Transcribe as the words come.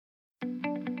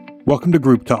Welcome to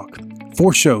Group Talk.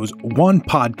 4 shows, 1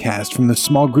 podcast from the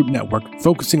Small Group Network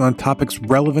focusing on topics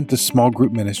relevant to small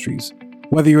group ministries.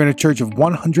 Whether you're in a church of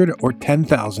 100 or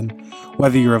 10,000,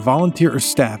 whether you're a volunteer or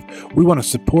staff, we want to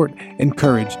support,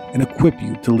 encourage, and equip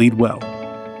you to lead well.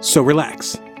 So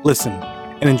relax, listen,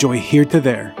 and enjoy Here to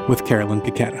There with Carolyn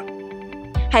Cicada.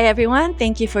 Hi, everyone.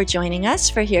 Thank you for joining us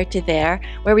for Here to There,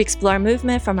 where we explore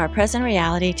movement from our present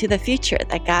reality to the future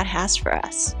that God has for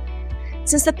us.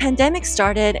 Since the pandemic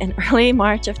started in early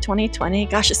March of 2020,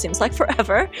 gosh, it seems like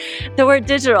forever, the word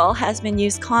digital has been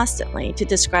used constantly to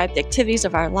describe the activities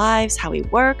of our lives, how we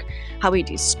work, how we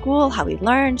do school, how we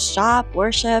learn, shop,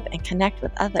 worship, and connect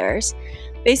with others.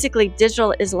 Basically,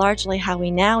 digital is largely how we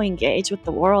now engage with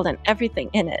the world and everything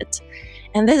in it.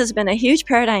 And this has been a huge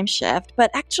paradigm shift,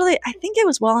 but actually, I think it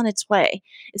was well on its way,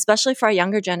 especially for our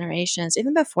younger generations,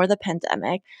 even before the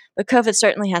pandemic, but COVID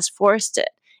certainly has forced it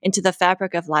into the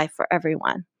fabric of life for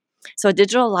everyone. So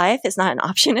digital life is not an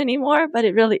option anymore, but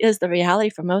it really is the reality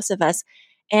for most of us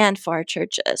and for our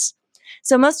churches.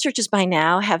 So most churches by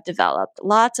now have developed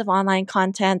lots of online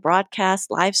content,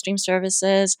 broadcasts, live stream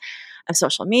services, of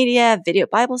social media, video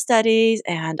Bible studies,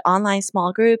 and online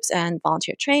small groups and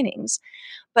volunteer trainings.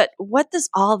 But what does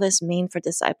all this mean for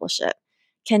discipleship?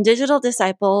 Can digital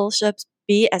discipleship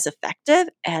be as effective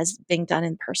as being done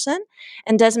in person?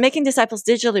 And does making disciples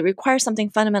digitally require something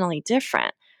fundamentally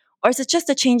different? Or is it just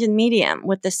a change in medium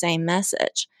with the same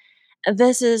message?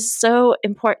 This is so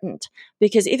important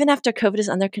because even after COVID is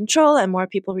under control and more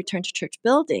people return to church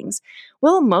buildings,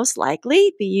 we'll most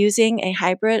likely be using a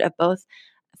hybrid of both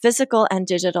physical and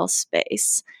digital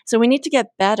space. So we need to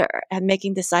get better at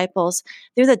making disciples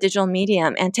through the digital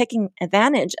medium and taking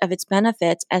advantage of its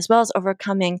benefits as well as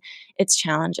overcoming its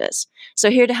challenges.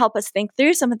 So here to help us think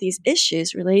through some of these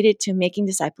issues related to making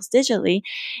disciples digitally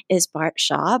is Bart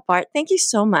Shaw. Bart, thank you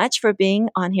so much for being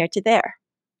on Here to There.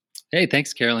 Hey,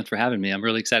 thanks, Carolyn, for having me. I'm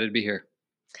really excited to be here.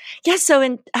 Yeah, so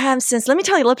let me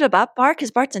tell you a little bit about Bart,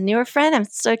 because Bart's a newer friend. I'm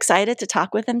so excited to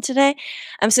talk with him today.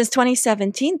 Since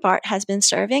 2017, Bart has been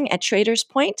serving at Traders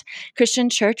Point Christian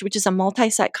Church, which is a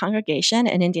multi-site congregation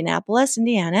in Indianapolis,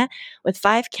 Indiana, with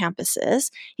 5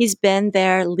 campuses. He's been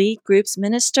their lead groups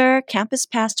minister, campus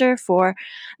pastor for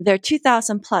their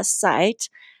 2,000 plus site,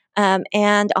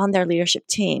 and on their leadership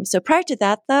team. So prior to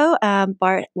that, though,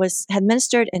 Bart had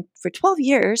ministered for 12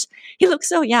 years. He looks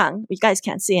so young. You guys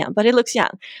can't see him, but he looks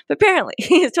young. But apparently,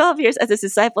 he has 12 years as a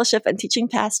discipleship and teaching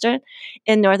pastor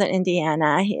in northern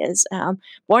Indiana. He is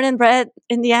born and bred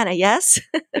Indiana, yes?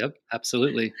 Yep,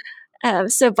 absolutely.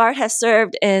 So Bart has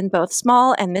served in both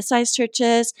small and mid-sized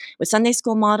churches with Sunday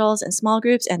school models and small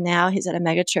groups, and now he's at a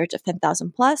mega church of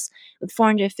 10,000 plus with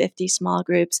 450 small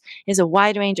groups. He has a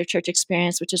wide range of church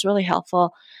experience, which is really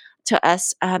helpful to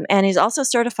us. And he's also a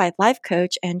certified life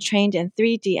coach and trained in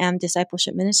 3DM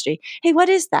discipleship ministry. Hey, what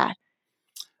is that?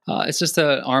 It's just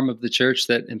an arm of the church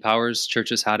that empowers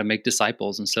churches how to make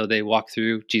disciples. And so they walk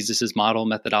through Jesus's model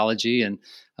methodology, and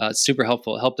it's super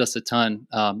helpful. It helped us a ton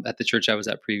at the church I was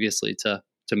at previously to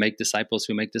make disciples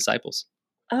who make disciples.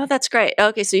 Oh, that's great.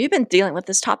 Okay, so you've been dealing with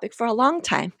this topic for a long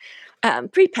time,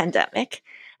 pre-pandemic.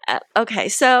 Okay,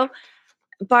 so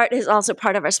Bart is also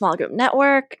part of our small group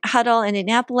network, Huddle in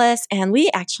Indianapolis, and we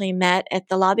actually met at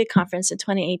the Lobby Conference in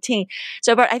 2018.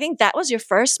 So Bart, I think that was your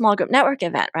first small group network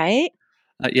event, right?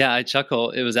 Yeah, I chuckle.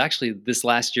 It was actually this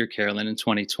last year, Carolyn, in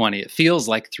 2020. It feels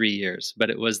like 3 years, but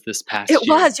it was this past year. It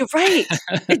was, you're right.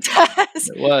 It does.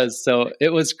 It was. So it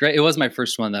was great. It was my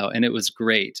first one, though, and it was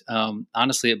great.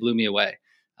 Honestly, it blew me away.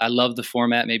 I love the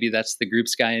format. Maybe that's the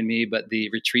groups guy in me, but the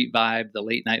retreat vibe, the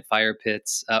late night fire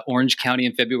pits, Orange County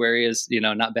in February is,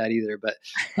 not bad either, but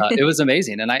it was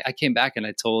amazing. And I came back and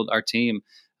I told our team,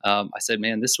 I said,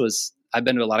 man, I've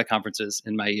been to a lot of conferences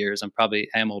in my years. I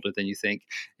am older than you think.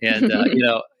 And,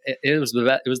 it was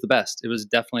the best. It was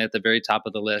definitely at the very top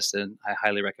of the list, and I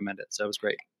highly recommend it. So it was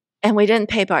great. And we didn't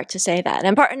pay Bart to say that.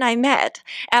 And Bart and I met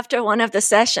after one of the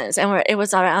sessions, and it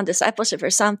was around discipleship or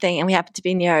something, and we happened to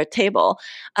be near a table,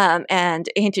 and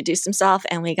he introduced himself,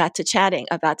 and we got to chatting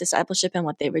about discipleship and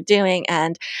what they were doing.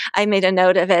 And I made a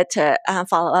note of it to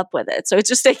follow up with it. So it's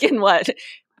just taken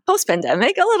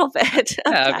post-pandemic, a little bit.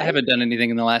 Yeah, I haven't done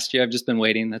anything in the last year. I've just been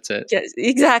waiting. That's it. Yes,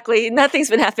 exactly. Nothing's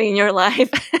been happening in your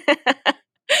life.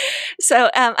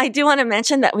 So I do want to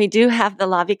mention that we do have the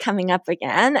lobby coming up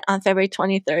again on February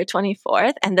 23rd,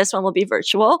 24th, and this one will be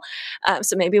virtual.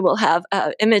 So maybe we'll have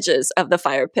images of the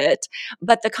fire pit.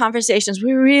 But the conversations,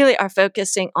 we really are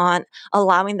focusing on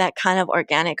allowing that kind of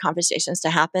organic conversations to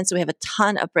happen. So we have a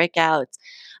ton of breakouts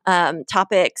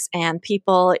topics and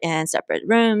people in separate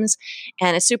rooms.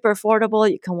 And it's super affordable.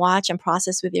 You can watch and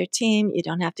process with your team. You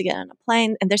don't have to get on a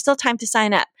plane. And there's still time to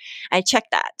sign up. I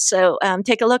checked that. So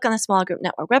take a look on the Small Group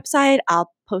Network website.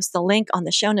 I'll post the link on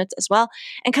the show notes as well.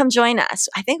 And come join us.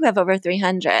 I think we have over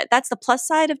 300. That's the plus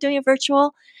side of doing it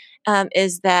virtual.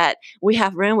 Is that we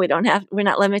have room. We're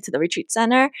not limited to the retreat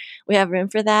center. We have room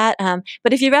for that.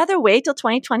 But if you'd rather wait till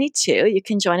 2022, you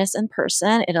can join us in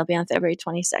person. It'll be on February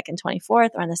 22nd, 24th,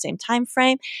 or in the same time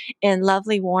frame in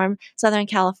lovely, warm Southern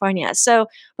California. So,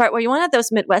 Bart, were you one of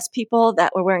those Midwest people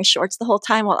that were wearing shorts the whole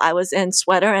time while I was in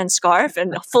sweater and scarf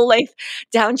and a full-length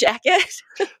down jacket?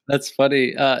 That's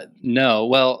funny. No.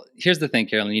 Well, here's the thing,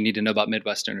 Carolyn, you need to know about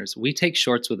Midwesterners. We take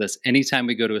shorts with us anytime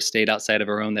we go to a state outside of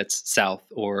our own that's south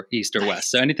or east or west.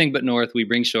 So anything but north, we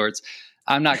bring shorts.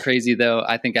 I'm not crazy though.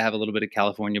 I think I have a little bit of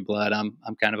California blood. I'm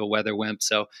kind of a weather wimp.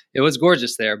 So it was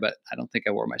gorgeous there, but I don't think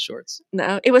I wore my shorts.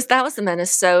 No, that was the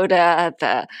Minnesota,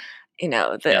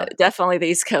 definitely the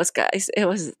East Coast guys. That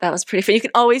was pretty fun. You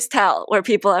can always tell where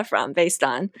people are from based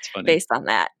on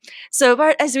that. So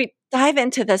Bart, as we dive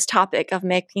into this topic of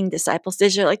making disciples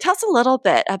digitally, tell us a little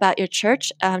bit about your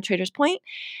church, Traders Point,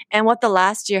 and what the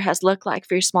last year has looked like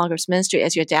for your small groups ministry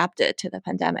as you adapted to the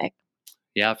pandemic.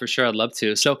 Yeah, for sure. I'd love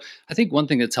to. So I think one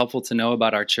thing that's helpful to know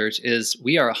about our church is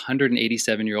we are a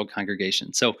 187-year-old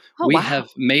congregation. So we have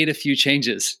made a few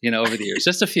changes, over the years,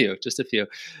 just a few.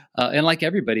 And like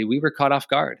everybody, we were caught off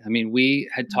guard. I mean, we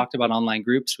had talked about online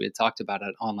groups. We had talked about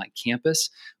an online campus.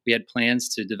 We had plans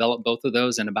to develop both of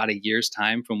those in about a year's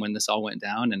time from when this all went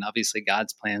down. And obviously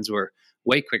God's plans were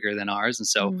way quicker than ours. And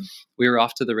so we were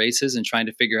off to the races and trying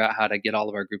to figure out how to get all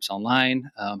of our groups online,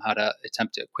 how to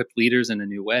attempt to equip leaders in a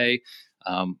new way.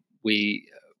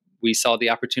 We saw the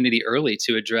opportunity early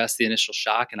to address the initial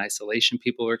shock and isolation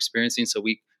people were experiencing. So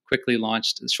we quickly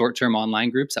launched short-term online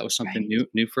groups. That was something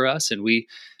new for us. And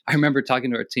I remember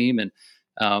talking to our team and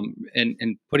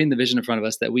putting the vision in front of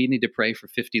us that we need to pray for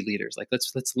 50 leaders. Like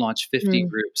let's launch 50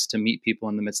 groups to meet people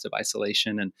in the midst of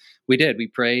isolation. And we did. We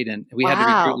prayed and we had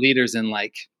to recruit leaders in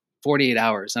like 48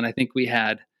 hours. And I think we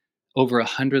had over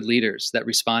 100 leaders that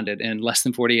responded in less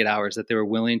than 48 hours that they were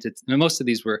willing to. Most of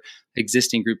these were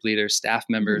existing group leaders, staff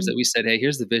members that we said, hey,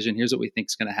 here's the vision. Here's what we think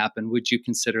is going to happen. Would you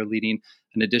consider leading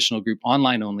an additional group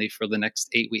online only for the next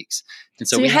 8 weeks? And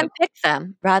so we had picked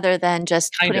them rather than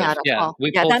just putting out a call.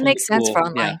 That makes sense for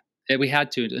online. We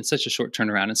had to in such a short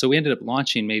turnaround. And so we ended up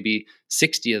launching maybe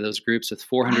 60 of those groups with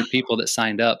 400 people that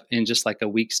signed up in just like a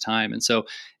week's time. And so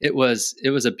it was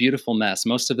a beautiful mess.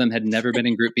 Most of them had never been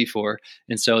in group before.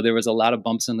 And so there was a lot of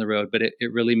bumps in the road, but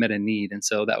it really met a need. And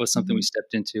so that was something we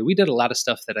stepped into. We did a lot of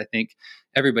stuff that I think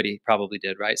everybody probably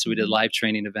did, right? So we did live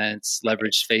training events,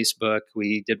 leveraged Facebook.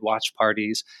 We did watch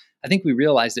parties. I think we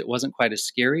realized it wasn't quite as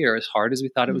scary or as hard as we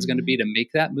thought it was going to be to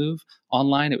make that move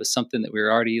online. It was something that we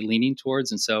were already leaning towards.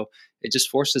 And so it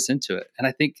just forced us into it. And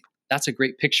I think that's a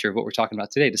great picture of what we're talking about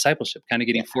today, discipleship, kind of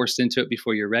getting forced into it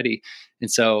before you're ready.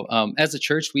 And so as a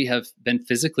church, we have been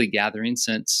physically gathering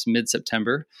since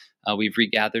mid-September. We've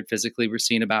regathered physically. We're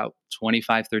seeing about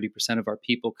 25, 30% of our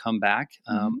people come back.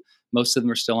 Most of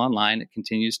them are still online. It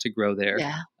continues to grow there.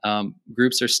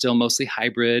 Groups are still mostly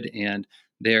hybrid and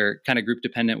they're kind of group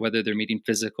dependent, whether they're meeting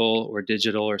physical or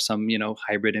digital or some,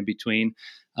 hybrid in between.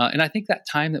 And I think that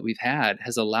time that we've had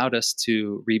has allowed us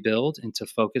to rebuild and to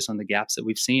focus on the gaps that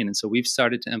we've seen. And so we've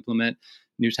started to implement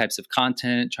new types of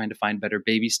content, trying to find better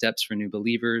baby steps for new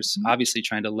believers, obviously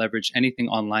trying to leverage anything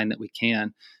online that we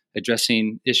can,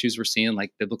 addressing issues we're seeing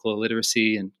like biblical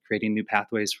illiteracy and creating new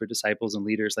pathways for disciples and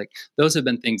leaders. Like those have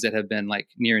been things that have been like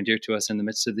near and dear to us in the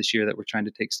midst of this year that we're trying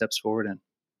to take steps forward in.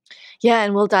 Yeah,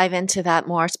 and we'll dive into that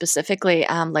more specifically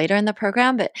later in the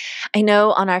program. But I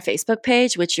know on our Facebook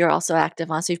page, which you're also active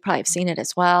on, so you've probably seen it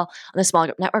as well, on the Small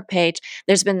Group Network page,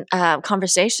 there's been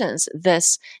conversations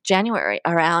this January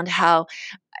around how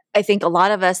I think a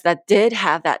lot of us that did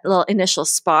have that little initial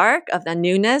spark of the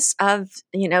newness of,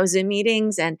 Zoom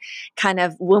meetings and kind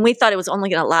of when we thought it was only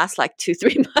going to last like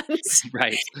 2-3 months.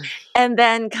 Right. And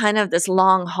then kind of this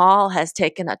long haul has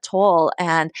taken a toll.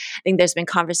 And I think there's been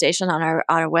conversation on our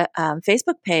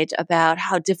Facebook page about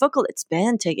how difficult it's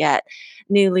been to get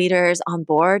new leaders on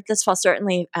board this fall.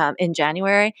 Certainly in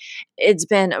January, it's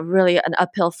been really an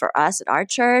uphill for us at our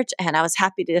church. And I was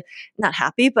not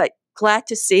happy, but glad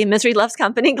to see, Misery Loves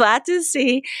Company, glad to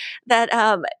see that,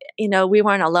 we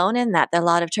weren't alone in that. There are a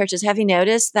lot of churches. Have you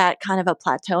noticed that kind of a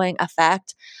plateauing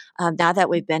effect now that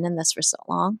we've been in this for so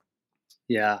long?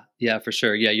 Yeah, for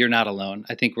sure. Yeah, you're not alone.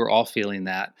 I think we're all feeling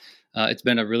that. It's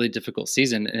been a really difficult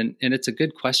season, and it's a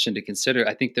good question to consider.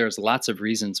 I think there's lots of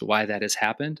reasons why that has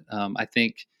happened. I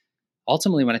think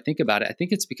ultimately when I think about it, I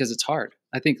think it's because it's hard.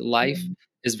 I think life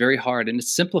is very hard, and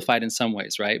it's simplified in some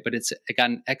ways, right? But it's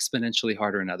gotten exponentially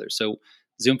harder in others. So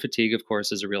Zoom fatigue, of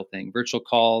course, is a real thing. Virtual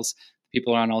calls,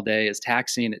 people are on all day, is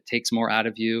taxing. It takes more out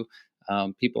of you.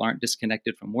 People aren't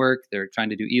disconnected from work. They're trying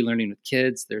to do e-learning with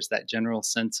kids. There's that general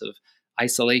sense of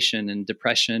isolation and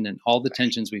depression and all the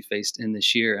tensions we faced in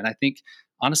this year. And I think,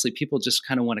 honestly, people just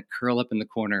kind of want to curl up in the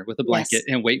corner with a blanket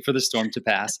and wait for the storm to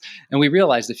pass. And we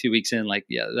realized a few weeks in, like,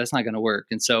 yeah, that's not going to work.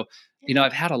 And so,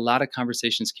 I've had a lot of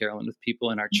conversations, Carolyn, with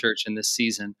people in our church in this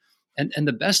season. And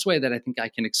the best way that I think I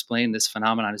can explain this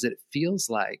phenomenon is that it feels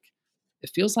like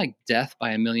death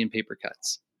by a million paper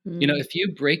cuts. If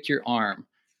you break your arm,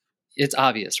 it's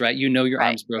obvious, right? Your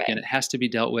arm's broken. It has to be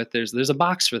dealt with. There's a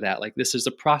box for that. Like, this is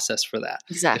a process for that.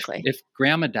 Exactly. If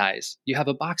grandma dies, you have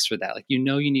a box for that. Like, you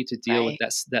need to deal with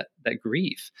that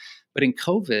grief. But in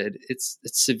COVID, it's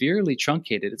severely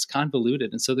truncated. It's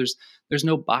convoluted, and so there's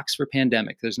no box for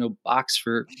pandemic. There's no box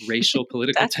for racial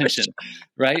political tension,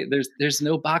 right? There's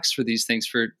no box for these things,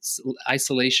 for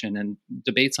isolation and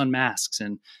debates on masks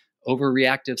and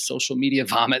overreactive social media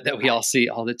vomit that we all see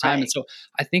all the time. And so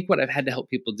I think what I've had to help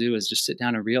people do is just sit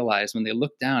down and realize, when they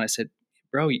look down, I said,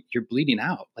 bro, you're bleeding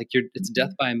out. Like, it's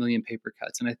death by a million paper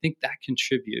cuts. And I think that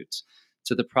contributes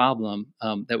to the problem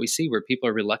that we see, where people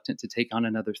are reluctant to take on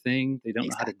another thing. They don't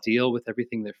know how to deal with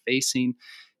everything they're facing.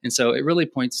 And so it really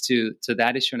points to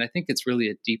that issue. And I think it's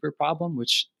really a deeper problem,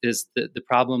 which is the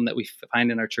problem that we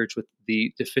find in our church with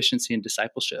the deficiency in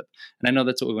discipleship. And I know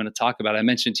that's what we want to talk about. I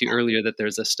mentioned to you earlier that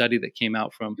there's a study that came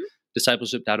out from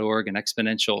discipleship.org and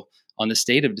Exponential on the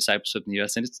state of discipleship in the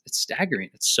U.S. And it's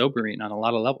staggering. It's sobering on a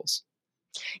lot of levels.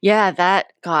 Yeah,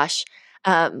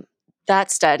 that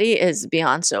study is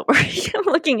beyond sobering. I'm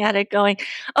looking at it going,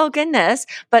 oh goodness.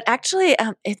 But actually,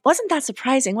 it wasn't that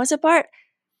surprising, was it, Bart?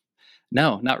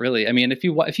 No, not really. I mean, if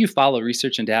you follow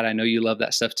research and data, I know you love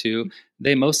that stuff too.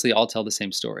 They mostly all tell the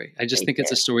same story. I just think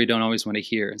it's a story you don't always want to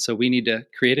hear. And so we need to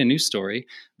create a new story,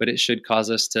 but it should cause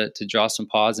us to draw some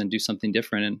pause and do something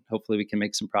different. And hopefully we can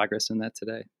make some progress in that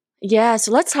today. Yeah,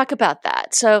 so let's talk about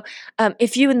that. So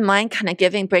if you wouldn't mind kind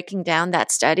of breaking down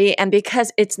that study, and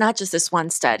because it's not just this one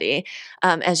study,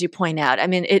 as you point out, I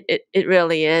mean, it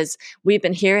really is. We've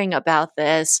been hearing about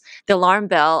this, the alarm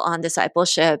bell on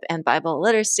discipleship and Bible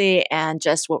literacy and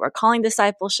just what we're calling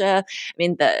discipleship. I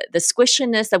mean, the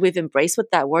squishiness that we've embraced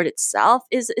with that word itself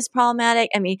is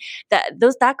problematic. I mean,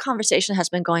 that conversation has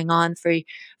been going on for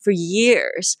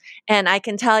years. And I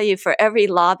can tell you, at every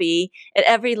lobby,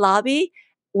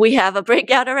 we have a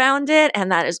breakout around it, and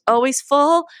that is always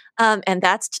full. And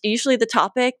that's usually the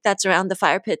topic that's around the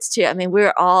fire pits too. I mean,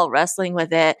 we're all wrestling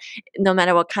with it, no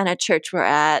matter what kind of church we're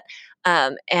at,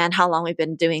 and how long we've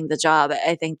been doing the job.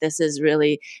 I think this is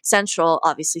really central.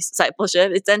 Obviously,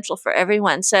 discipleship is central for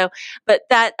everyone. So, but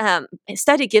that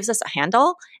study gives us a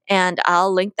handle, and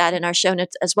I'll link that in our show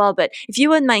notes as well. But if you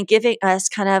wouldn't mind giving us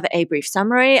kind of a brief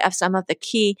summary of some of the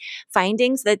key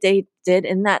findings that they did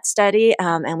in that study,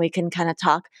 and we can kind of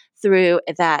talk through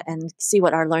that and see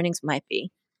what our learnings might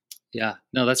be. Yeah,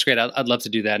 no, that's great. I'd love to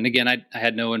do that. And again, I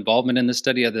had no involvement in the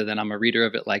study other than I'm a reader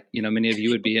of it, like many of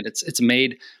you would be. And it's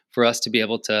made for us to be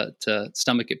able to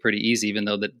stomach it pretty easy, even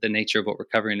though the nature of what we're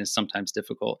covering is sometimes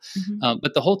difficult.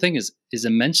 But the whole thing is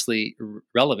immensely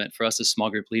relevant for us as small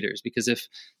group leaders, because if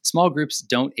small groups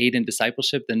don't aid in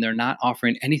discipleship, then they're not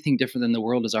offering anything different than the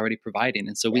world is already providing.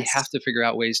 And so we have to figure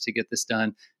out ways to get this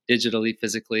done digitally,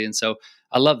 physically. And so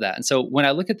I love that. And so when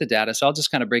I look at the data, so I'll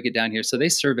just kind of break it down here. So they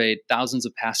surveyed thousands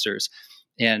of pastors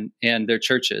and their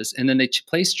churches, and then they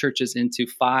placed churches into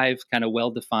 5 kind of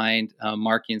well-defined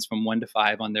markings from 1 to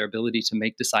 5 on their ability to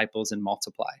make disciples and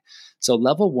multiply. So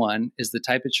level 1 is the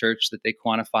type of church that they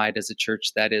quantified as a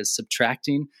church that is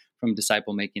subtracting from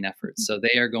disciple-making efforts. So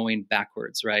they are going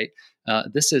backwards, right?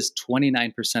 This is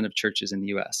 29% of churches in the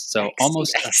U.S. So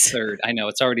almost a third. I know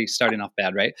it's already starting off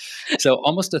bad, right? So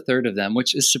almost a third of them,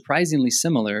 which is surprisingly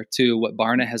similar to what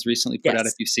Barna has recently put out.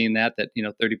 If you've seen that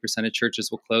 30% of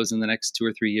churches will close in the next 2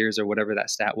 or 3 years, or whatever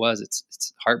that stat was.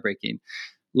 It's heartbreaking.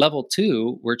 Level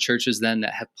 2 were churches then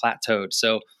that have plateaued.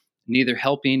 So neither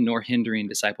helping nor hindering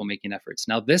disciple-making efforts.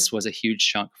 Now, this was a huge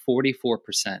chunk,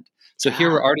 44%. So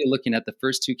here we're already looking at the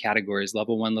first 2 categories,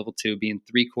 level 1, level 2, being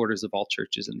 3/4 of all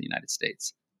churches in the United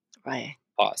States. Right.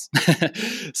 Pause.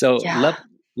 So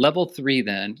level 3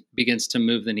 then begins to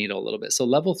move the needle a little bit. So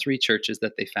level 3 churches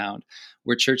that they found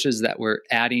were churches that were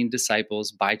adding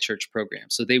disciples by church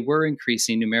programs. So they were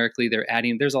increasing numerically. They're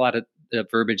adding. There's a lot of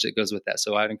verbiage that goes with that.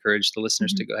 So I'd encourage the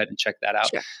listeners to go ahead and check that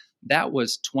out. Sure. That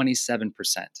was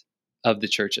 27%. of the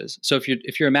churches. So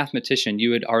if you're a mathematician,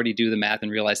 you would already do the math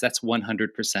and realize that's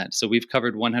 100%. So we've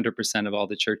covered 100% of all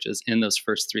the churches in those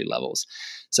first three levels.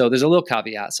 So there's a little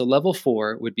caveat. So level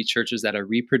 4 would be churches that are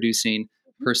reproducing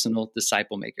personal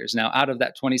disciple makers. Now, out of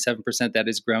that 27% that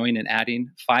is growing and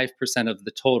adding, 5% of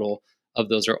the total of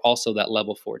those are also that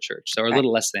level 4 church, so a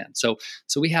little less than. So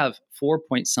we have 4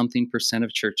 point something percent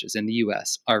of churches in the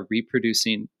U.S. are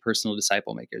reproducing personal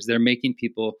disciple makers. They're making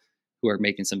people who are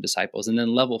making some disciples. And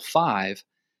then level 5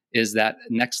 is that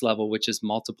next level, which is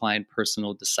multiplying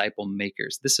personal disciple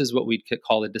makers. This is what we could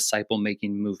call a disciple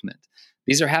making movement.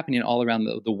 These are happening all around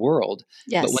the world.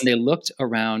 Yes. But when they looked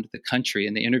around the country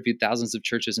and they interviewed thousands of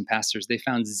churches and pastors, they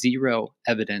found zero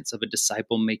evidence of a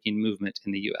disciple making movement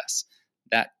in the U.S.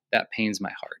 That pains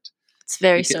my heart. It's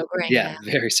very sobering. Yeah,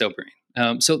 very sobering.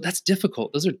 So that's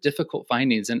difficult. Those are difficult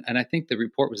findings. And I think the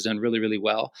report was done really, really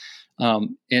well.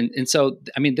 And so,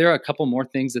 I mean, there are a couple more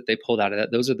things that they pulled out of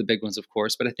that. Those are the big ones, of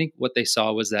course. But I think what they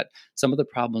saw was that some of the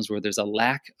problems were there's a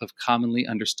lack of commonly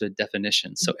understood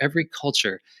definitions. So every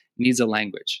culture needs a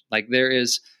language. Like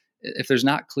if there's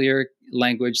not clear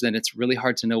language, then it's really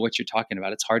hard to know what you're talking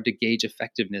about. It's hard to gauge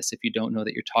effectiveness if you don't know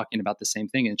that you're talking about the same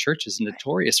thing. And church is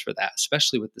notorious for that,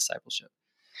 especially with discipleship.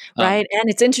 Right. And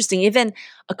it's interesting, even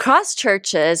across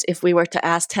churches, if we were to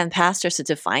ask 10 pastors to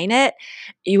define it,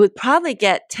 you would probably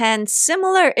get 10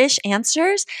 similar-ish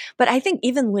answers. But I think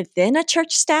even within a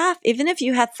church staff, even if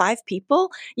you had 5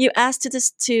 people, you asked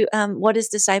what is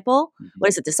disciple? Mm-hmm. What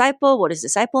is a disciple? What is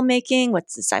disciple making?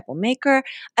 What's disciple maker?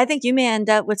 I think you may end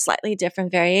up with slightly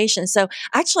different variations. So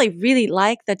I actually really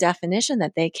like the definition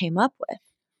that they came up with.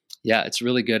 Yeah, it's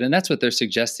really good. And that's what they're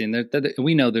suggesting.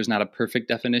 We know there's not a perfect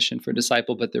definition for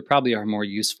disciple, but there probably are more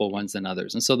useful ones than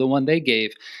others. And so the one they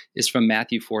gave is from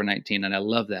Matthew 4:19. And I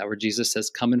love that, where Jesus says,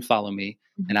 "Come and follow me,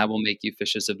 and I will make you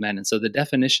fishers of men." And so the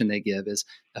definition they give is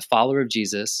a follower of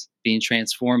Jesus, being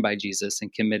transformed by Jesus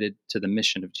and committed to the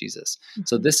mission of Jesus. Mm-hmm.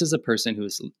 So this is a person who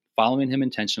is following him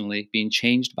intentionally, being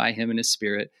changed by him in his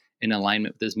spirit, in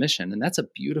alignment with his mission. And that's a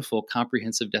beautiful,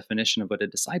 comprehensive definition of what a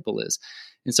disciple is.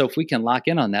 And so if we can lock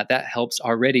in on that, that helps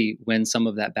already win some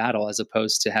of that battle, as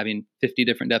opposed to having 50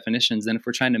 different definitions. And if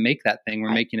we're trying to make that thing,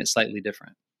 we're making it slightly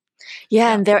different.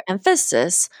 Yeah, and their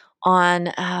emphasis on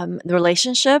the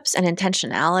relationships and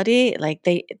intentionality, like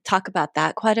they talk about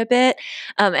that quite a bit.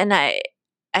 And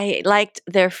I liked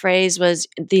their phrase was,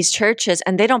 these churches,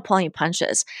 and they don't pull any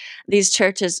punches, these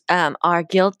churches are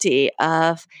guilty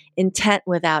of intent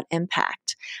without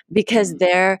impact, because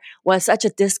there was such a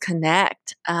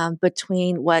disconnect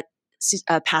between what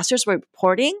pastors were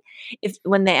reporting.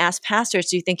 When they asked pastors,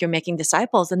 do you think you're making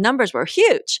disciples? The numbers were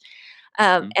huge.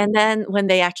 And then when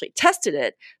they actually tested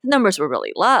it, the numbers were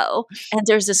really low. And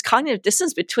there's this cognitive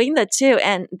distance between the two.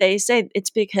 And they say it's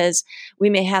because we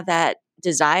may have that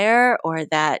desire or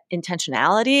that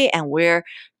intentionality, and we're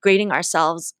grading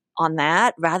ourselves on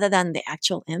that rather than the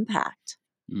actual impact.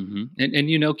 Mm-hmm.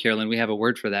 And Carolyn, we have a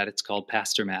word for that. It's called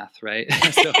pastor math, right?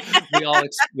 So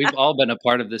we've all been a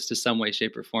part of this to some way,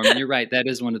 shape, or form. And you're right. That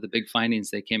is one of the big findings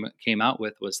they came out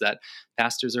with, was that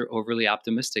pastors are overly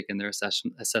optimistic in their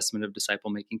assessment of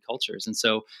disciple-making cultures. And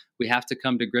so we have to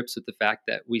come to grips with the fact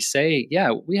that we say,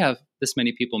 yeah, we have this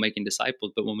many people making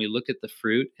disciples, but when we look at the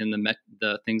fruit and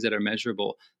the things that are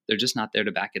measurable, they're just not there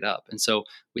to back it up. And so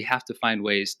we have to find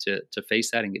ways to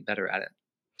face that and get better at it.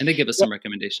 And they give us some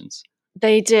recommendations.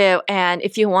 They do. And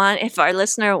if our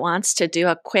listener wants to do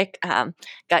a quick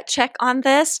gut check on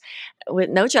this with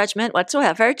no judgment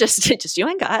whatsoever, just you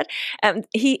and God,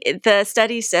 the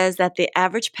study says that the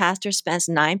average pastor spends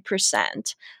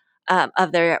 9%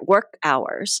 of their work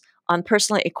hours on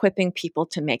personally equipping people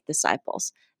to make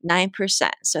disciples. 9%.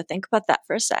 So think about that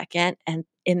for a second, and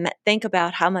think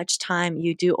about how much time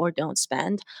you do or don't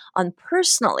spend on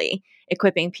personally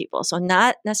equipping people. So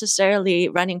not necessarily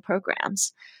running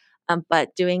programs,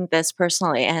 but doing this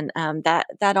personally. And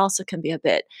that also can be a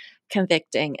bit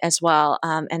convicting as well.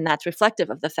 And that's reflective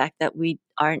of the fact that we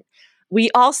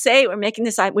all say we're making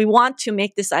disciples. We want to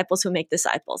make disciples who make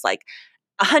disciples. Like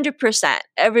 100%,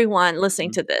 everyone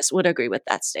listening to this would agree with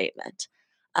that statement.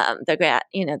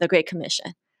 The Great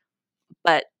Commission,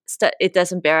 but it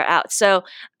doesn't bear out. So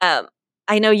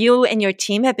I know you and your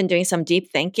team have been doing some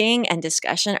deep thinking and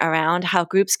discussion around how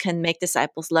groups can make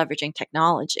disciples leveraging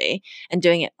technology and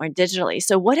doing it more digitally.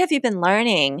 So what have you been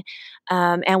learning,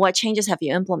 and what changes have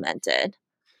you implemented?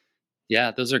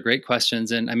 Yeah, those are great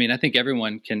questions. And I mean, I think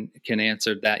everyone can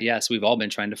answer that. Yes, we've all been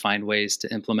trying to find ways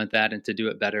to implement that and to do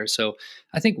it better. So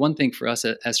I think one thing for us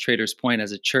as Traders Point,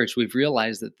 as a church, we've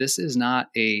realized that this is not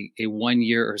a 1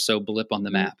 year or so blip on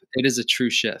the map. It is a true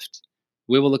shift.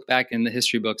 we will look back in the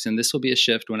history books, and this will be a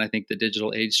shift when I think the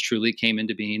digital age truly came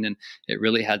into being, and it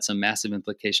really had some massive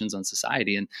implications on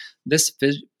society. And this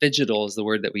phygital is the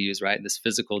word that we use, right? This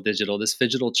physical digital, this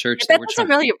phygital church That doesn't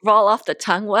really roll off the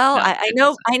tongue well.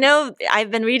 No, I know. I've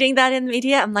been reading that in the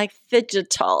media. I'm like,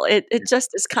 phygital. It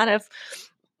just is kind of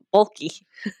bulky.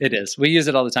 It is. We use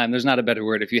it all the time. There's not a better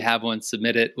word. If you have one,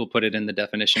 submit it. We'll put it in the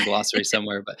definition glossary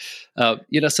somewhere. But,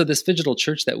 so this phygital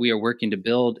church that we are working to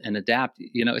build and adapt,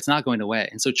 it's not going away.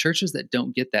 And so churches that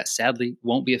don't get that, sadly,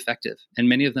 won't be effective. And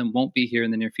many of them won't be here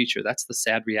in the near future. That's the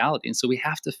sad reality. And so we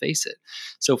have to face it.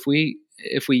 So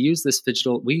if we use this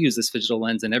phygital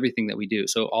lens in everything that we do.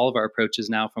 So all of our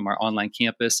approaches now, from our online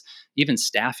campus, even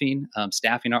staffing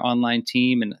our online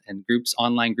team and groups,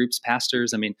 online groups,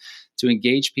 pastors, to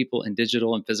engage people in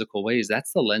digital and physical ways,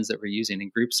 that's the lens that we're using.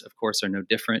 And groups, of course, are no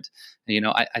different.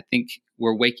 I think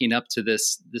we're waking up to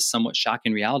this somewhat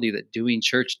shocking reality that doing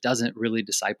church doesn't really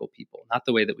disciple people, not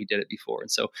the way that we did it before.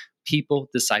 And so people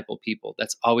disciple people.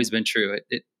 That's always been true.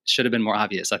 It should have been more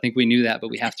obvious. I think we knew that, but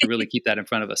we have to really keep that in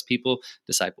front of us. People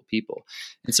disciple people.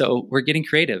 And so we're getting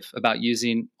creative about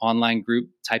using online group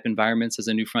type environments as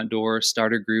a new front door,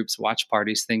 starter groups, watch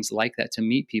parties, things like that to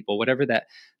meet people. Whatever that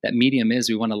medium is,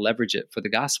 we want to leverage it for the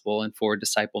gospel and for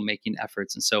disciple making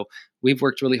efforts. And so we've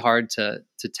worked really hard to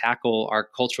tackle our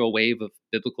cultural wave of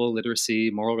biblical literacy,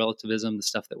 moral relativism, the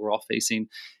stuff that we're all facing.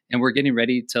 And we're getting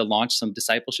ready to launch some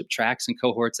discipleship tracks and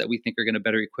cohorts that we think are going to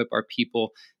better equip our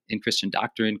people in Christian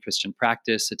doctrine, Christian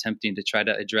practice, attempting to try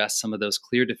to address some of those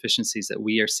clear deficiencies that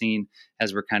we are seeing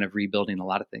as we're kind of rebuilding a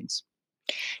lot of things.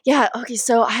 Yeah. Okay.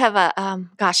 So I have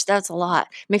gosh, that's a lot.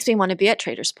 Makes me want to be at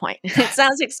Traders Point. It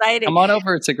sounds exciting. Come on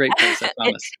over. It's a great place. I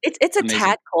promise. It's a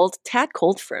tad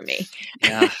cold for me.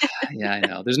 Yeah. I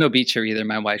know. There's no beach here either.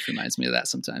 My wife reminds me of that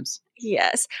sometimes.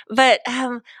 Yes. But,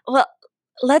 well,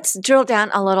 let's drill down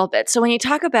a little bit. So when you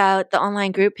talk about the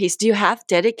online group piece, do you have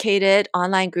dedicated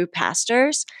online group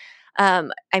pastors? I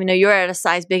know you're at a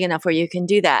size big enough where you can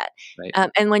do that. Right.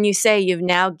 And when you say you're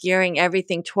now gearing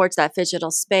everything towards that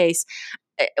phygital space,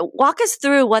 walk us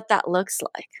through what that looks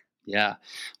like. Yeah,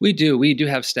 we do. We do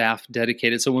have staff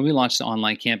dedicated. So when we launched the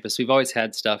online campus, we've always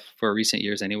had stuff for recent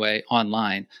years anyway,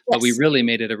 online, but we really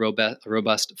made it a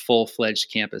robust,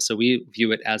 full-fledged campus. So we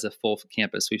view it as a full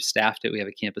campus. We've staffed it. We have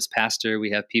a campus pastor.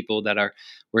 We have people that are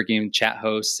working chat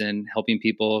hosts and helping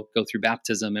people go through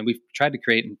baptism. And we've tried to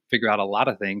create and figure out a lot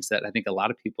of things that I think a lot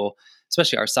of people,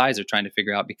 especially our size, are trying to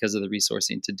figure out because of the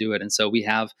resourcing to do it. And so we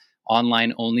have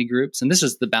online only groups. And this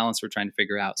is the balance we're trying to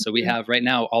figure out. So we have right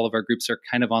now, all of our groups are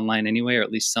kind of online anyway, or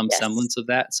at least some semblance of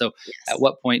that. So at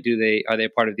what point are they a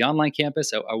part of the online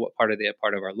campus, or what part are they a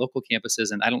part of our local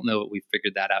campuses? And I don't know that we've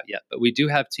figured that out yet, but we do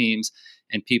have teams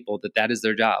and people that is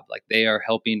their job. Like, they are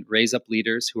helping raise up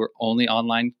leaders who are only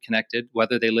online connected,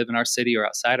 whether they live in our city or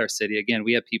outside our city. Again,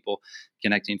 we have people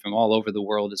connecting from all over the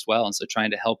world as well. And so trying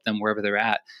to help them wherever they're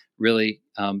at, really,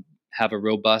 have a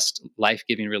robust,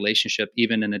 life-giving relationship,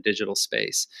 even in a digital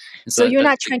space. And so you're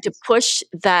not trying to push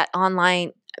that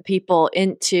online people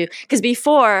into, because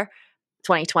before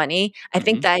 2020, I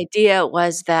think the idea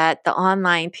was that the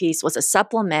online piece was a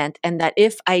supplement, and that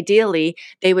if ideally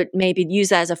they would maybe use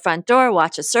that as a front door,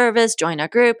 watch a service, join a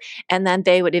group, and then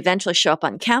they would eventually show up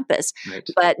on campus. Right.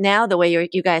 But now the way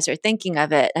you guys are thinking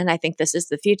of it, and I think this is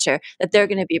the future, that they're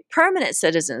going to be permanent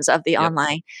citizens of the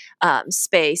online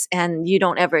space, and you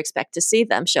don't ever expect to see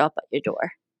them show up at your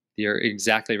door. You're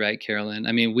exactly right, Carolyn.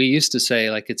 We used to say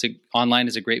online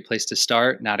is a great place to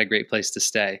start, not a great place to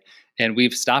stay. And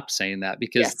we've stopped saying that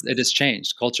because it has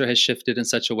changed. Culture has shifted in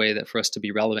such a way that for us to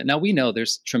be relevant. Now, we know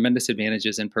there's tremendous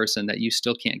advantages in person that you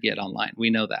still can't get online. We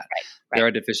know that. Right. There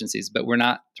are deficiencies, but we're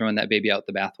not throwing that baby out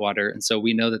the bathwater. And so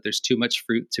we know that there's too much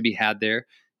fruit to be had there.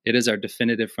 It is our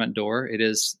definitive front door. It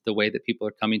is the way that people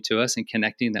are coming to us and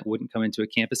connecting that wouldn't come into a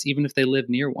campus, even if they live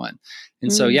near one.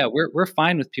 And so, we're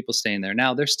fine with people staying there.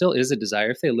 Now, there still is a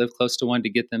desire, if they live close to one, to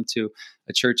get them to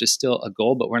a church is still a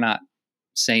goal, but we're not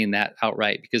saying that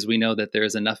outright, because we know that there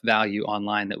is enough value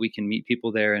online that we can meet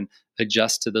people there and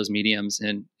adjust to those mediums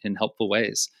in helpful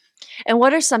ways. And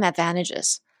what are some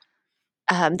advantages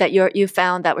that you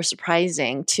found that were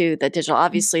surprising to the digital?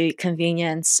 Obviously,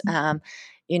 convenience.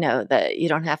 That you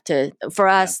don't have to, for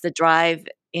us, the drive,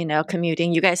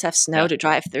 commuting, you guys have snow to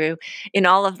drive through, in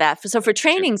all of that. So for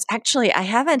trainings, actually, I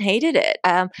haven't hated it.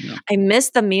 I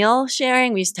miss the meal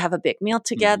sharing. We used to have a big meal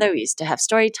together. We used to have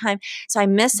story time. So I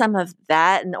miss some of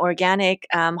that, an organic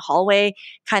hallway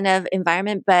kind of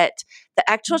environment. But the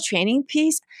actual training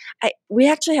piece, we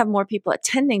actually have more people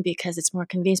attending because it's more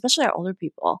convenient, especially our older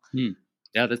people.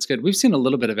 Yeah, that's good. We've seen a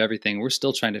little bit of everything. We're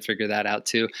still trying to figure that out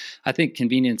too. I think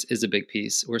convenience is a big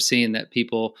piece. We're seeing that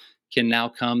people can now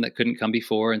come that couldn't come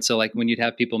before. And so like when you'd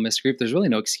have people miss group, there's really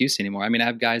no excuse anymore. I mean, I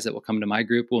have guys that will come to my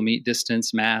group, we'll meet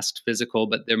distance, masked, physical,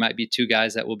 but there might be 2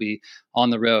 guys that will be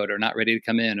on the road or not ready to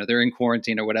come in, or they're in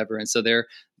quarantine or whatever. And so they're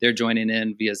joining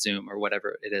in via Zoom or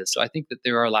whatever it is. So I think that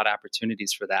there are a lot of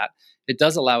opportunities for that. It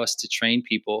does allow us to train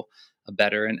people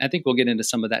better. And I think we'll get into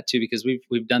some of that too, because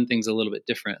we've done things a little bit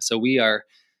different. So we are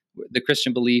the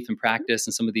Christian belief and practice,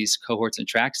 and some of these cohorts and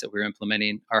tracks that we're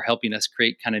implementing are helping us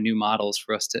create kind of new models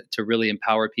for us to really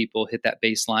empower people, hit that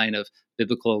baseline of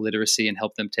biblical literacy, and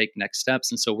help them take next steps.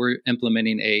 And so we're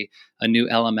implementing a new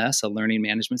LMS, a learning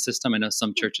management system. I know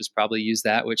some churches probably use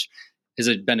that, which has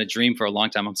been a dream for a long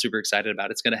time. I'm super excited about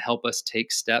it. It's going to help us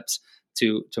take steps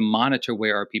to monitor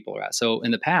where our people are at. So in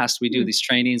the past, we do these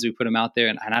trainings, we put them out there,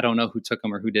 and I don't know who took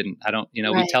them or who didn't. I don't,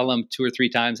 we tell them 2 or 3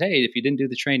 times, hey, if you didn't do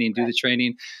the training, do the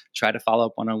training, try to follow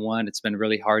up one-on-one. It's been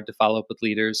really hard to follow up with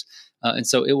leaders. And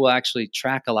so it will actually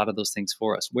track a lot of those things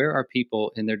for us. Where are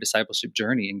people in their discipleship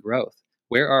journey and growth?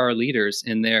 Where are our leaders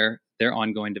in their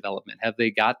ongoing development? Have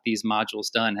they got these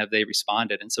modules done? Have they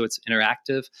responded? And so it's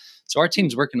interactive. So our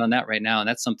team's working on that right now. And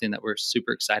that's something that we're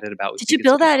super excited about. Did you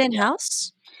build that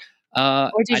in-house?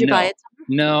 Or did you buy it somewhere?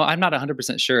 No, I'm not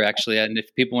 100% sure, actually. And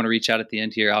if people want to reach out at the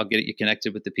end here, I'll get you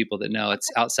connected with the people that know. It's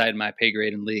outside my pay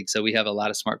grade and league. So we have a lot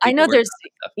of smart people.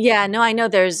 I know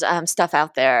there's stuff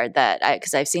out there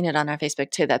because I've seen it on our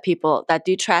Facebook too, that people that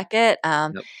do track it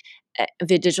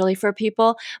digitally for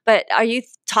people. But are you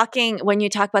talking, when you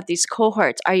talk about these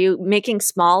cohorts, are you making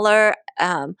smaller,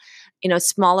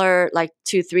 smaller like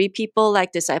 2-3 people,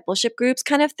 like discipleship groups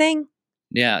kind of thing?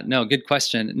 Yeah, no, good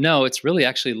question. No, it's really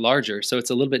actually larger. So it's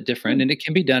a little bit different, and it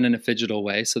can be done in a phygital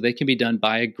way. So they can be done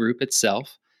by a group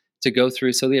itself to go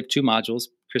through. So they have 2 modules,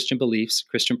 Christian beliefs,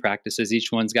 Christian practices.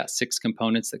 Each one's got 6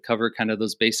 components that cover kind of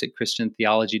those basic Christian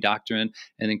theology, doctrine,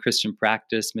 and then Christian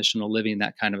practice, missional living,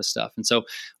 that kind of stuff. And so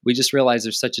we just realized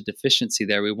there's such a deficiency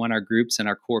there. We want our groups and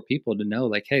our core people to know,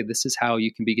 like, hey, this is how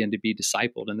you can begin to be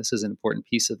discipled. And this is an important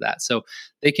piece of that. So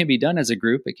they can be done as a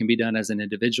group. It can be done as an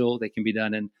individual. They can be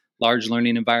done in large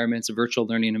learning environments, virtual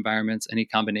learning environments, any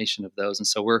combination of those. And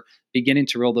so we're beginning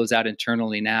to roll those out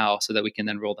internally now so that we can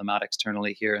then roll them out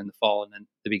externally here in the fall and then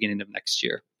the beginning of next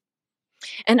year.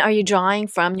 And are you drawing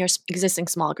from your existing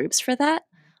small groups for that?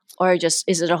 Or just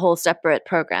is it a whole separate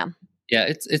program? Yeah,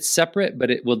 it's separate,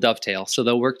 but it will dovetail. So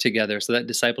they'll work together. So that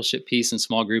discipleship piece and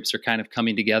small groups are kind of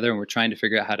coming together, and we're trying to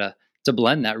figure out how to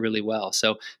blend that really well.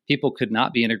 So people could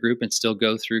not be in a group and still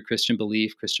go through Christian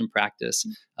belief, Christian practice,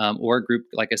 or a group,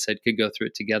 like I said, could go through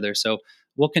it together. So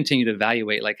we'll continue to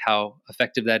evaluate like how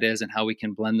effective that is and how we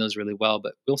can blend those really well.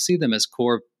 But we'll see them as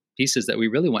core pieces that we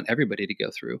really want everybody to go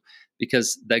through,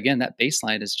 because again, that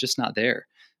baseline is just not there.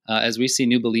 As we see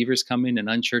new believers coming and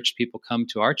unchurched people come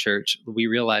to our church, we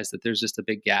realize that there's just a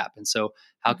big gap. And so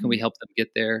how can we help them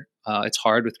get there? It's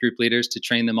hard with group leaders to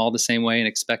train them all the same way and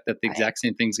expect that the exact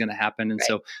same thing's going to happen. And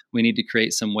so we need to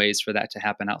create some ways for that to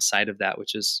happen outside of that,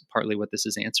 which is partly what this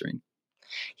is answering.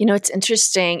 It's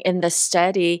interesting in the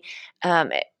study,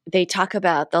 they talk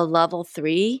about the level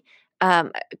 3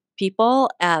 people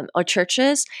or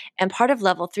churches. And part of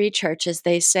level 3 churches,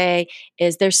 they say,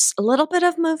 is there's a little bit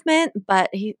of movement, but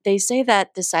they say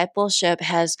that discipleship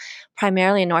has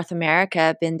primarily in North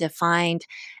America been defined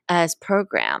as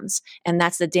programs. And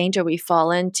that's the danger we fall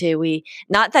into.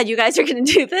 Not that you guys are going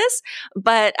to do this,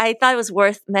 but I thought it was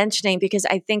worth mentioning because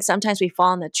I think sometimes we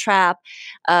fall in the trap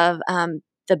of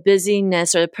the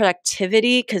busyness or the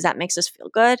productivity, because that makes us feel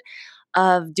good,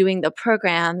 of doing the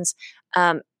programs.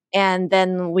 And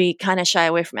then we kind of shy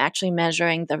away from actually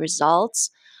measuring the results.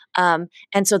 And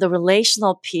so the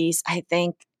relational piece, I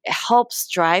think, helps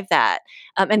drive that.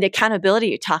 And the accountability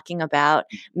you're talking about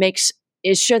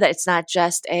is sure that it's not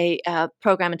just a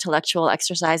program intellectual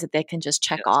exercise that they can just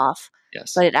check off.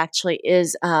 Yes. But it actually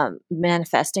is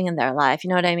manifesting in their life. You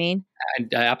know what I mean?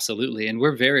 Absolutely. And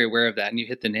we're very aware of that. And you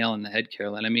hit the nail on the head,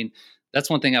 Carolyn. I mean, that's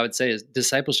one thing I would say is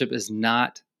discipleship is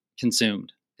not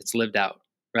consumed. It's lived out.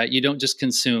 Right? You don't just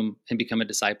consume and become a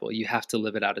disciple. You have to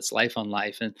live it out. It's life on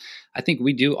life. And I think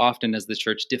we do often as the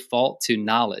church default to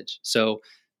knowledge. So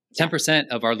 10%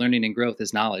 of our learning and growth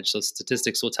is knowledge. So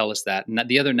statistics will tell us that. And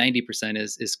the other 90%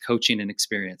 is coaching and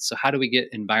experience. So how do we get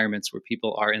environments where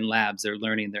people are in labs, they're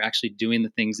learning, they're actually doing the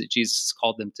things that Jesus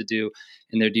called them to do,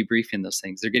 and they're debriefing those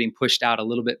things. They're getting pushed out a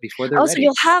little bit before they're ready.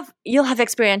 So you'll have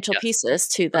experiential pieces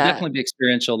to that. There'll definitely be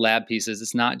experiential lab pieces.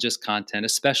 It's not just content,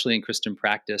 especially in Christian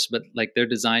practice, but like they're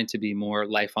designed to be more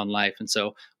life on life. And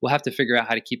so we'll have to figure out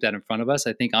how to keep that in front of us.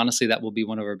 I think honestly, that will be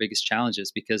one of our biggest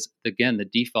challenges because again, the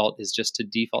default is just to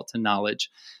default to knowledge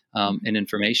and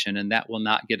information. And that will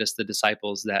not get us the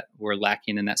disciples that we're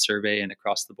lacking in that survey and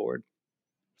across the board.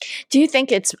 Do you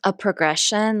think it's a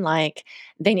progression, like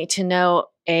they need to know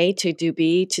A to do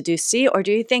B to do C, or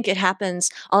do you think it happens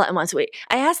all at once?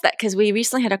 I asked that because we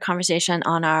recently had a conversation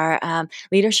on our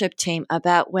leadership team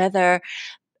about whether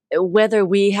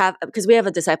we have, because we have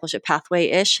a discipleship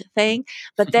pathway-ish thing,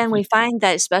 but then we find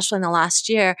that, especially in the last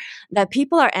year, that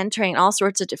people are entering all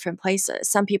sorts of different places.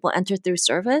 Some people enter through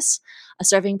service, a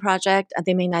serving project.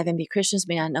 They may not even be Christians,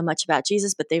 may not know much about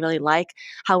Jesus, but they really like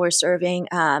how we're serving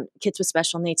kids with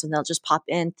special needs, and they'll just pop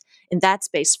in that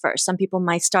space first. Some people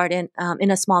might start in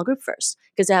a small group first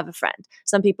because they have a friend.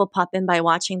 Some people pop in by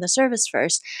watching the service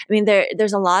first. I mean,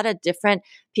 there's a lot of different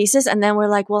pieces, and then we're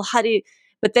like, well, how do you?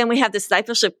 But then we have this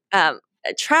discipleship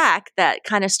track that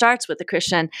kind of starts with the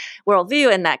Christian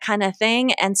worldview and that kind of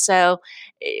thing. And so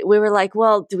we were like,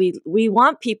 well, we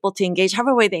want people to engage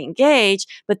however way they engage,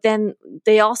 but then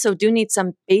they also do need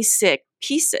some basic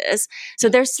pieces. So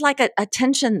there's like a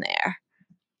tension there.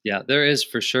 Yeah, there is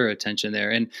for sure a tension there.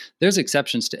 And there's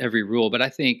exceptions to every rule, but I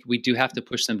think we do have to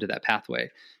push them to that pathway.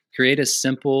 Create a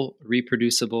simple,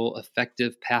 reproducible,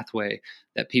 effective pathway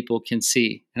that people can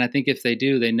see. And I think if they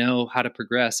do, they know how to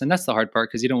progress. And that's the hard part,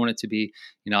 because you don't want it to be,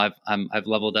 I've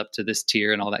leveled up to this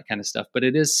tier and all that kind of stuff. But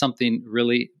it is something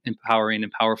really empowering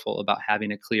and powerful about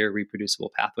having a clear,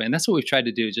 reproducible pathway. And that's what we've tried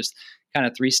to do, just kind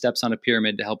of 3 steps on a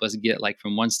pyramid to help us get like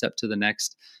from one step to the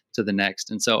next to the next.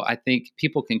 And so I think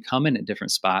people can come in at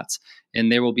different spots,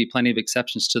 and there will be plenty of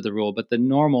exceptions to the rule, but the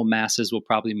normal masses will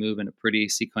probably move in a pretty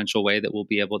sequential way that will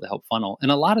be able to help funnel.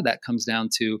 And a lot of that comes down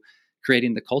to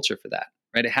creating the culture for that,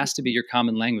 right? It has to be your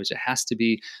common language. It has to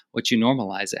be what you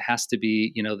normalize. It has to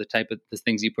be, the type of the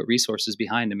things you put resources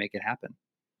behind to make it happen.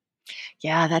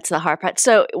 Yeah, that's the hard part.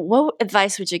 So what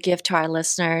advice would you give to our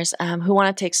listeners who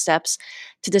want to take steps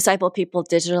to disciple people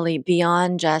digitally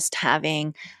beyond just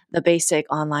having the basic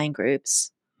online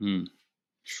groups?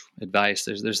 Advice.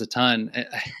 There's a ton.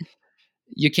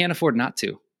 You can't afford not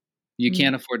to. You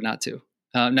can't afford not to.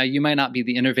 Now, you might not be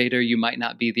the innovator. You might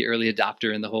not be the early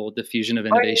adopter in the whole diffusion of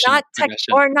innovation.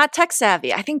 Or not tech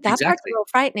savvy. I think that part's a Exactly. little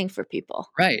frightening for people.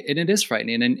 Right. And it is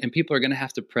frightening. And people are going to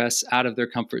have to press out of their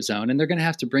comfort zone, and they're going to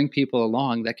have to bring people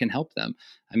along that can help them.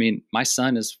 I mean, my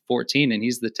son is 14 and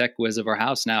he's the tech whiz of our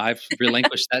house now. I've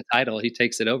relinquished that title. He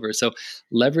takes it over. So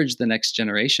leverage the next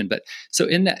generation. But so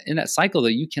in that cycle, though,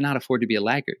 you cannot afford to be a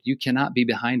laggard. You cannot be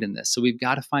behind in this. So we've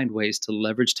got to find ways to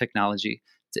leverage technology,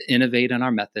 to innovate on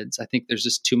our methods. I think there's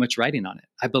just too much writing on it.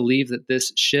 I believe that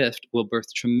this shift will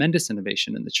birth tremendous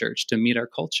innovation in the church to meet our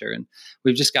culture. And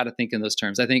we've just got to think in those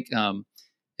terms. I think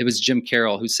it was Jim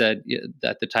Carroll who said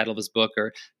that the title of his book,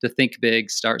 or to think big,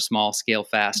 start small, scale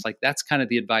fast. Like that's kind of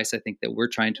the advice I think that we're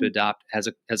trying to adopt as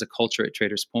a culture at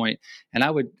Traders Point. And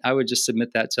I would just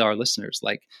submit that to our listeners.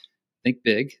 Like, think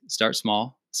big, start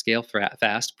small, scale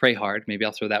fast, pray hard. Maybe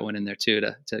I'll throw that one in there too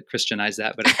to Christianize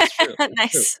that, but it's true.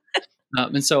 Nice. It's true.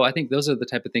 And so I think those are the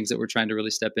type of things that we're trying to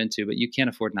really step into, but you can't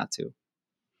afford not to.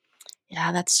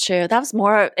 Yeah, that's true. That was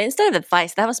more, instead of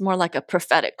advice, that was more like a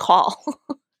prophetic call.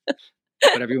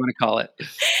 Whatever you want to call it.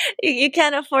 You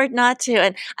can't afford not to.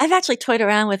 And I've actually toyed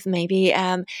around with maybe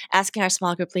asking our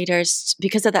small group leaders,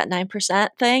 because of that 9%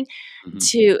 thing,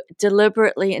 to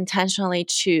deliberately, intentionally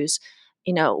choose,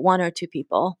 1 or 2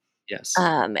 people. Yes.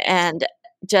 And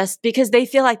just because they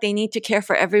feel like they need to care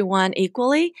for everyone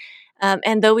equally.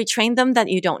 And though we train them that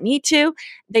you don't need to,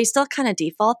 they still kind of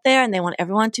default there, and they want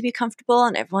everyone to be comfortable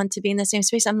and everyone to be in the same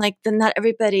space. I'm like, then not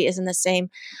everybody is in the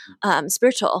same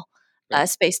spiritual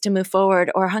space to move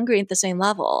forward or hungry at the same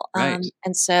level. Right.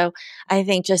 And so I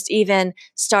think just even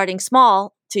starting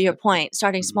small, to your point,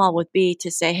 starting small would be to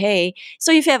say, hey,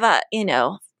 so if you have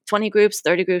 20 groups,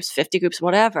 30 groups, 50 groups,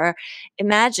 whatever,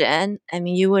 imagine,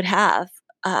 you would have,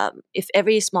 if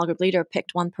every small group leader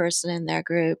picked one person in their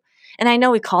group. And I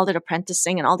know we called it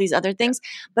apprenticing and all these other things,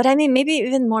 but maybe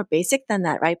even more basic than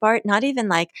that, right, Bart? Not even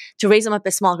like to raise them up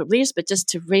as small group leaders, but just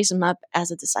to raise them up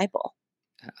as a disciple.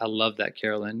 I love that,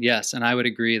 Carolyn. Yes. And I would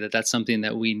agree that that's something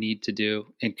that we need to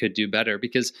do and could do better,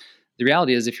 because the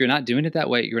reality is, if you're not doing it that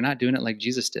way, you're not doing it like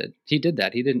Jesus did. He did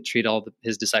that. He didn't treat all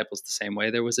his disciples the same way.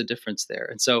 There was a difference there.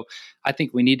 And so I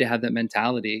think we need to have that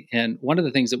mentality. And one of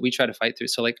the things that we try to fight through,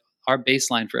 so like our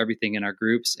baseline for everything in our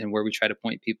groups and where we try to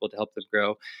point people to help them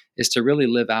grow, is to really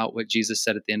live out what Jesus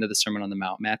said at the end of the Sermon on the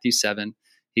Mount. Matthew 7,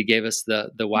 he gave us the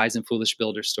wise and foolish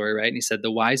builder story, right? And he said, the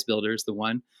wise builder is the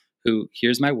one who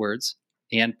hears my words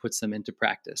and puts them into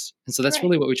practice. And so that's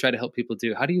really what we try to help people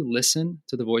do. How do you listen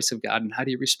to the voice of God, and how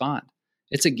do you respond?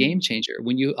 It's a game changer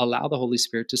when you allow the Holy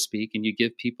Spirit to speak and you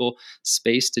give people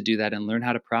space to do that and learn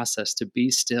how to process, to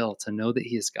be still, to know that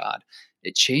He is God.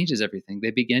 It changes everything.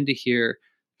 They begin to hear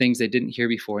things they didn't hear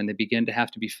before, and they begin to have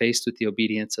to be faced with the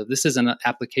obedience of, this is an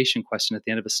application question at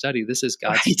the end of a study. This is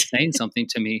God saying something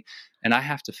to me, and I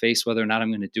have to face whether or not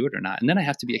I'm going to do it or not. And then I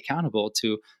have to be accountable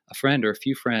to a friend or a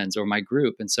few friends or my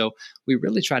group. And so we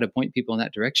really try to point people in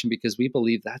that direction, because we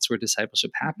believe that's where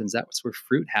discipleship happens. That's where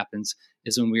fruit happens,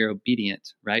 is when we are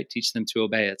obedient, right? Teach them to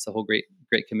obey. It's the whole Great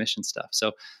Commission stuff.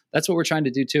 So that's what we're trying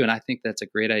to do too. And I think that's a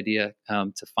great idea,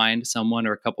 to find someone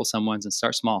or a couple someones and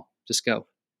start small. Just go.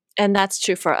 And that's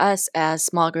true for us as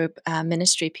small group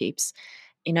ministry peeps,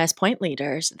 as point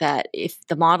leaders, that if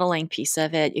the modeling piece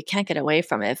of it, you can't get away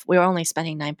from it. If we're only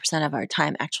spending 9% of our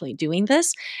time actually doing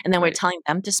this, and then we're telling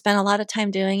them to spend a lot of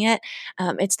time doing it,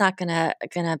 it's not gonna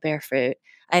bear fruit.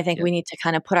 I think we need to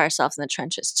kind of put ourselves in the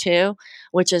trenches too,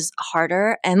 which is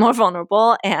harder and more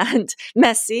vulnerable and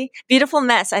messy. Beautiful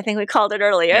mess, I think we called it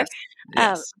earlier.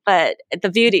 Yes. But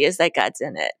the beauty is that God's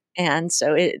in it. And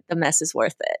so the mess is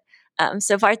worth it.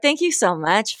 So Bart, thank you so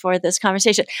much for this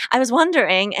conversation. I was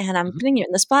wondering, and I'm putting you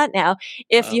in the spot now,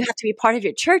 if you have to be part of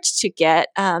your church to get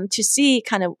to see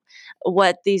kind of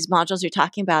what these modules you're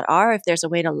talking about are, if there's a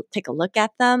way to take a look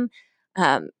at them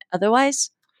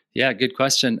otherwise. Yeah, good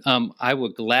question. I will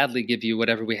gladly give you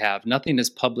whatever we have. Nothing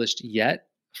is published yet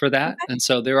for that. Okay. And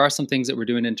so there are some things that we're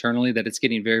doing internally that it's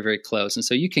getting very, very close. And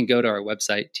so you can go to our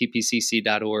website,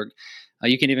 tpcc.org.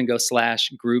 You can even go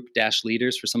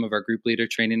 /group-leaders for some of our group leader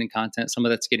training and content. Some of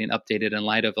that's getting updated in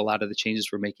light of a lot of the changes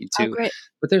we're making too.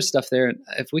 But there's stuff there. And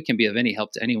if we can be of any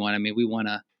help to anyone, I mean, we want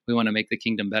to make the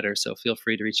kingdom better. So feel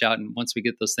free to reach out. And once we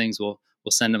get those things, we'll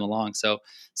send them along. So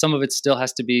some of it still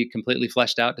has to be completely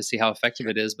fleshed out to see how effective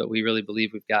it is, but we really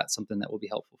believe we've got something that will be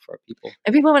helpful for our people.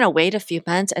 And people want to wait a few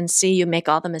months and see you make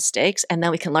all the mistakes, and then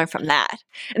we can learn from that.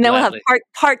 And then we'll have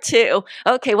part two.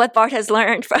 Okay, what Bart has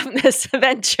learned from this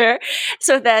venture,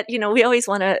 so that we always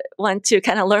want to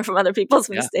kind of learn from other people's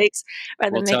mistakes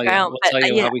rather than make our own. We'll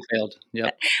tell you how we failed.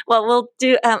 Yep. Well, we'll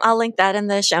do. I'll link that in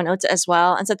the show notes as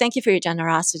well. And so thank you for your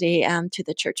generosity to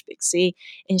the Church Big C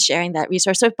in sharing that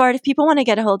resource. So Bart, if people want to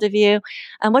get a hold of you,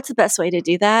 what's the best way to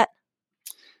do that?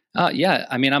 Yeah,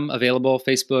 I mean, I'm available,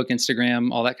 Facebook,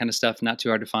 Instagram, all that kind of stuff, not too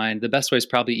hard to find. The best way is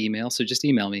probably email. So just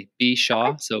email me,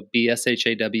 bshaw, so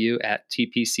BSHAW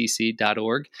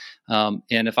 @tpcc.org.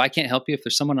 And if I can't help you, if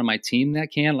there's someone on my team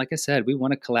that can, like I said, we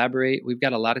want to collaborate. We've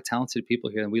got a lot of talented people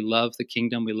here, and we love the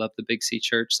kingdom. We love the Big C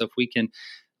Church. So if we can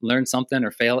learn something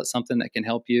or fail at something that can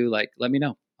help you, let me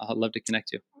know. I'd love to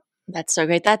connect you. That's so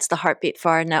great. That's the heartbeat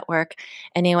for our network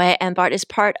anyway. And Bart is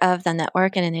part of the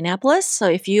network in Indianapolis. So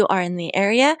if you are in the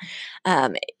area,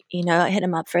 hit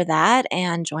him up for that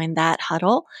and join that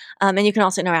huddle. And you can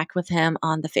also interact with him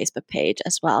on the Facebook page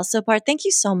as well. So Bart, thank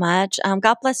you so much.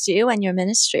 God bless you and your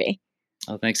ministry.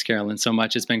 Oh, thanks, Carolyn, so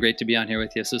much. It's been great to be on here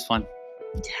with you. This was fun.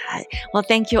 Yeah. Well,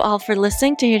 thank you all for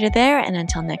listening to Here to There. And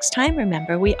until next time,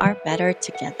 remember, we are better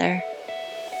together.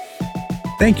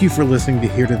 Thank you for listening to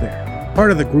Here to There,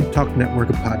 part of the Group Talk Network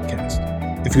of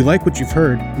podcasts. If you like what you've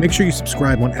heard, make sure you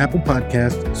subscribe on Apple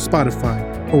Podcasts,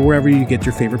 Spotify, or wherever you get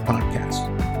your favorite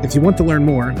podcasts. If you want to learn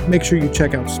more, make sure you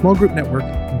check out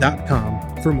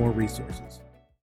smallgroupnetwork.com for more resources.